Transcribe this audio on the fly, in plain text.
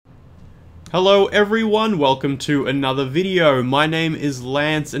Hello everyone, welcome to another video. My name is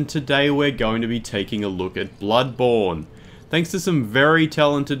Lance and today we're going to be taking a look at Bloodborne. Thanks to some very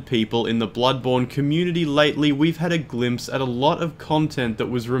talented people in the Bloodborne community lately, we've had a glimpse at a lot of content that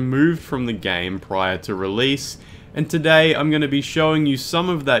was removed from the game prior to release, and today I'm going to be showing you some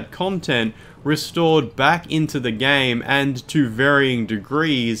of that content restored back into the game and to varying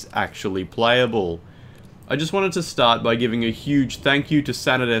degrees actually playable. I just wanted to start by giving a huge thank you to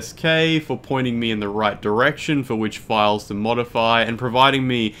SanitSK for pointing me in the right direction for which files to modify and providing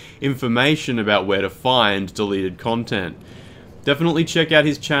me information about where to find deleted content. Definitely check out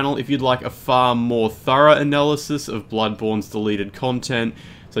his channel if you'd like a far more thorough analysis of Bloodborne's deleted content,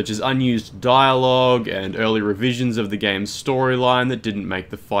 such as unused dialogue and early revisions of the game's storyline that didn't make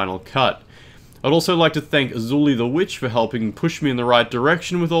the final cut. I'd also like to thank Azuli the Witch for helping push me in the right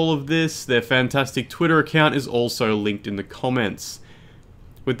direction with all of this. Their fantastic Twitter account is also linked in the comments.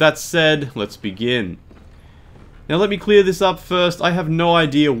 With that said, let's begin. Now let me clear this up first. I have no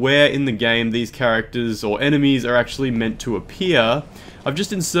idea where in the game these characters or enemies are actually meant to appear. I've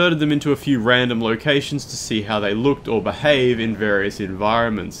just inserted them into a few random locations to see how they looked or behave in various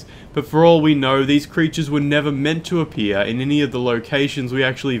environments. But for all we know, these creatures were never meant to appear in any of the locations we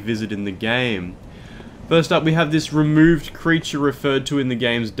actually visit in the game. First up, we have this removed creature referred to in the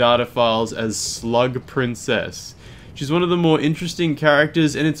game's data files as Slug Princess. She's one of the more interesting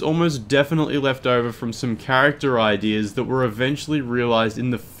characters, and it's almost definitely left over from some character ideas that were eventually realized in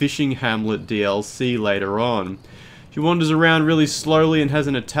the Fishing Hamlet DLC later on. She wanders around really slowly and has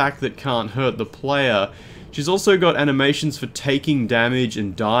an attack that can't hurt the player. She's also got animations for taking damage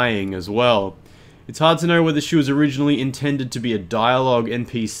and dying as well. It's hard to know whether she was originally intended to be a dialogue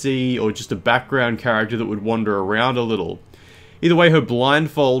NPC or just a background character that would wander around a little. Either way, her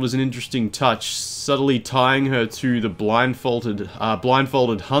blindfold is an interesting touch, subtly tying her to the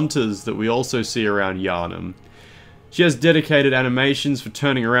blindfolded hunters that we also see around Yharnam. She has dedicated animations for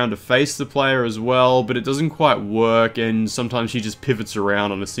turning around to face the player as well, but it doesn't quite work and sometimes she just pivots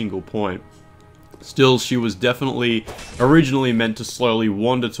around on a single point. Still, she was definitely originally meant to slowly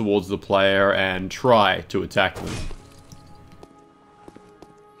wander towards the player and try to attack them.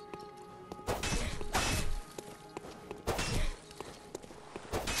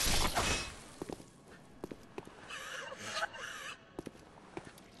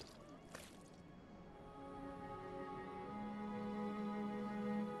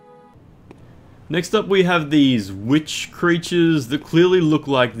 Next up we have these witch creatures that clearly look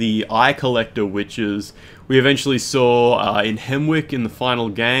like the eye collector witches we eventually saw in Hemwick in the final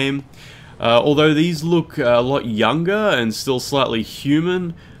game. Although these look a lot younger and still slightly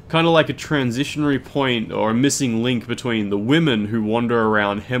human, kind of like a transitionary point or a missing link between the women who wander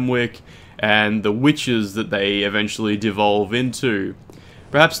around Hemwick and the witches that they eventually devolve into.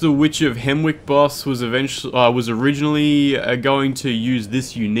 Perhaps the Witch of Hemwick boss was originally going to use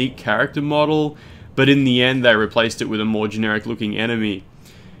this unique character model, but in the end they replaced it with a more generic looking enemy.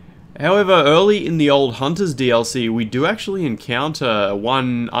 However, early in the Old Hunters DLC, we do actually encounter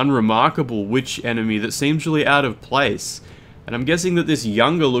one unremarkable witch enemy that seems really out of place. And I'm guessing that this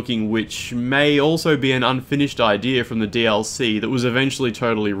younger looking witch may also be an unfinished idea from the DLC that was eventually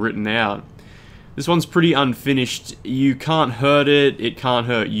totally written out. This one's pretty unfinished. You can't hurt it, it can't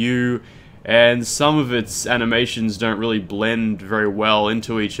hurt you, and some of its animations don't really blend very well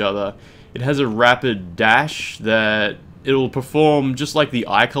into each other. It has a rapid dash that it'll perform just like the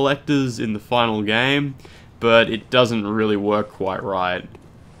eye collectors in the final game, but it doesn't really work quite right.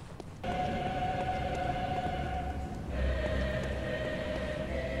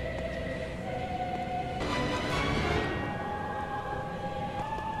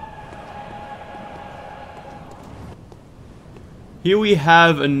 Here we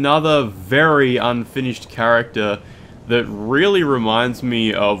have another very unfinished character that really reminds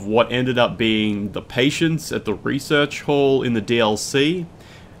me of what ended up being the patients at the research hall in the DLC,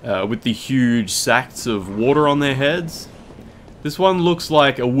 with the huge sacks of water on their heads. This one looks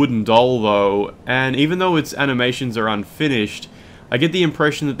like a wooden doll though, and even though its animations are unfinished, I get the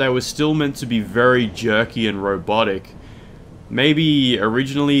impression that they were still meant to be very jerky and robotic. Maybe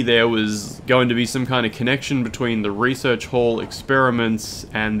originally there was going to be some kind of connection between the research hall experiments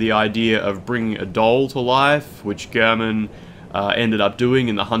and the idea of bringing a doll to life, which Gehrman ended up doing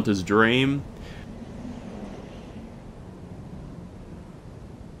in the Hunter's Dream.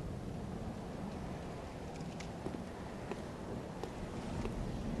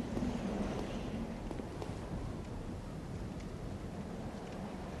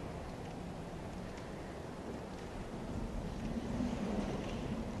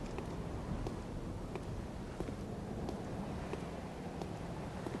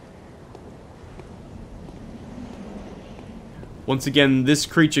 Once again, this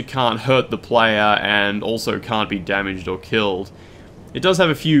creature can't hurt the player and also can't be damaged or killed. It does have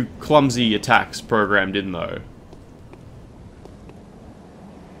a few clumsy attacks programmed in though.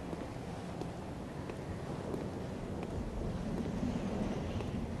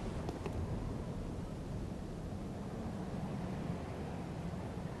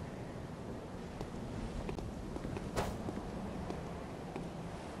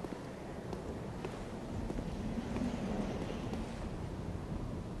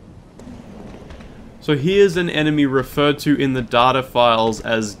 So here's an enemy referred to in the data files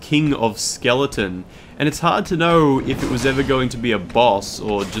as King of Skeleton, and it's hard to know if it was ever going to be a boss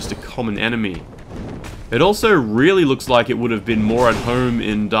or just a common enemy. It also really looks like it would have been more at home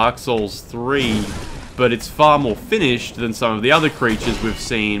in Dark Souls 3, but it's far more finished than some of the other creatures we've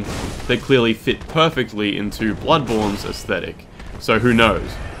seen that clearly fit perfectly into Bloodborne's aesthetic, so who knows.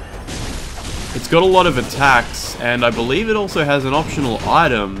 It's got a lot of attacks, and I believe it also has an optional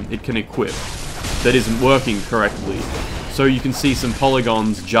item it can equip that isn't working correctly, so you can see some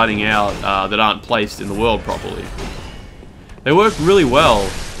polygons jutting out that aren't placed in the world properly. They work really well,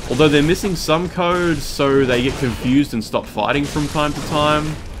 although they're missing some code, so they get confused and stop fighting from time to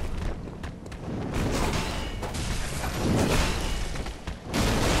time.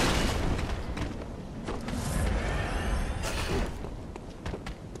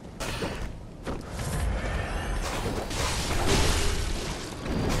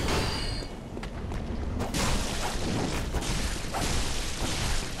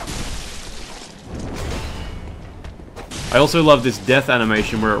 I also love this death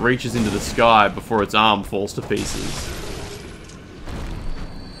animation where it reaches into the sky before its arm falls to pieces.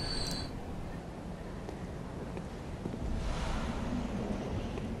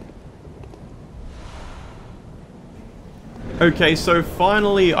 Okay, so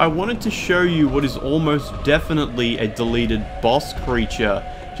finally I wanted to show you what is almost definitely a deleted boss creature,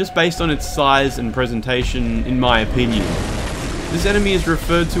 just based on its size and presentation, in my opinion. This enemy is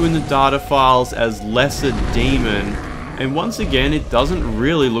referred to in the data files as Lesser Demon, and once again, it doesn't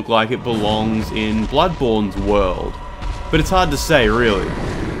really look like it belongs in Bloodborne's world. But it's hard to say, really.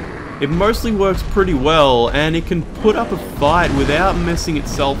 It mostly works pretty well, and it can put up a fight without messing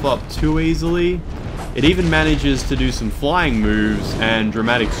itself up too easily. It even manages to do some flying moves and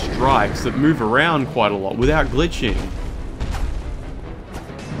dramatic strikes that move around quite a lot without glitching.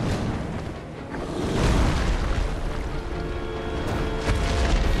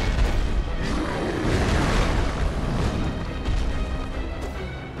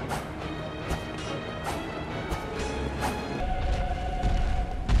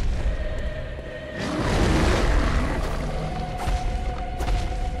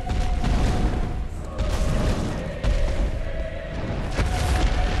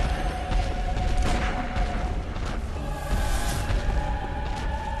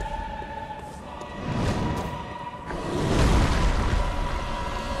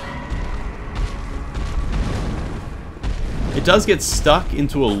 It does get stuck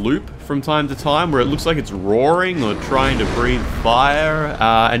into a loop from time to time where it looks like it's roaring or trying to breathe fire,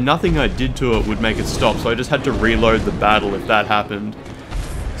 and nothing I did to it would make it stop, so I just had to reload the battle if that happened,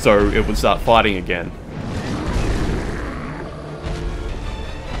 so it would start fighting again.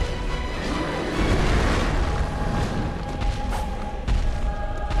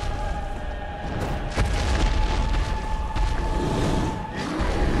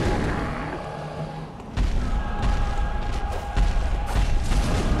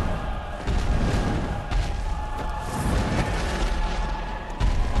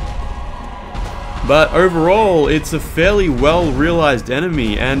 But overall, it's a fairly well realized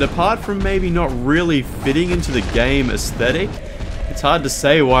enemy, and apart from maybe not really fitting into the game aesthetic, it's hard to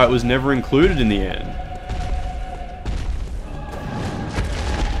say why it was never included in the end.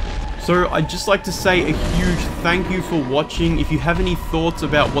 So I'd just like to say a huge thank you for watching. If you have any thoughts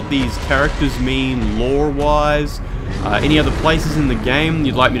about what these characters mean lore-wise, any other places in the game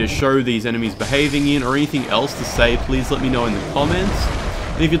you'd like me to show these enemies behaving in, or anything else to say, please let me know in the comments.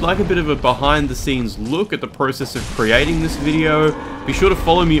 And if you'd like a bit of a behind-the-scenes look at the process of creating this video, be sure to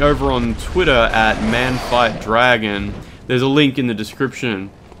follow me over on Twitter at ManFightDragon. There's a link in the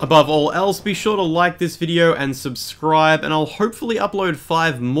description. Above all else, be sure to like this video and subscribe, and I'll hopefully upload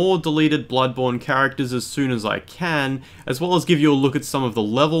 5 more deleted Bloodborne characters as soon as I can, as well as give you a look at some of the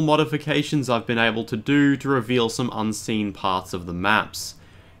level modifications I've been able to do to reveal some unseen parts of the maps.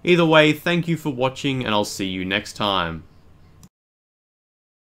 Either way, thank you for watching, and I'll see you next time.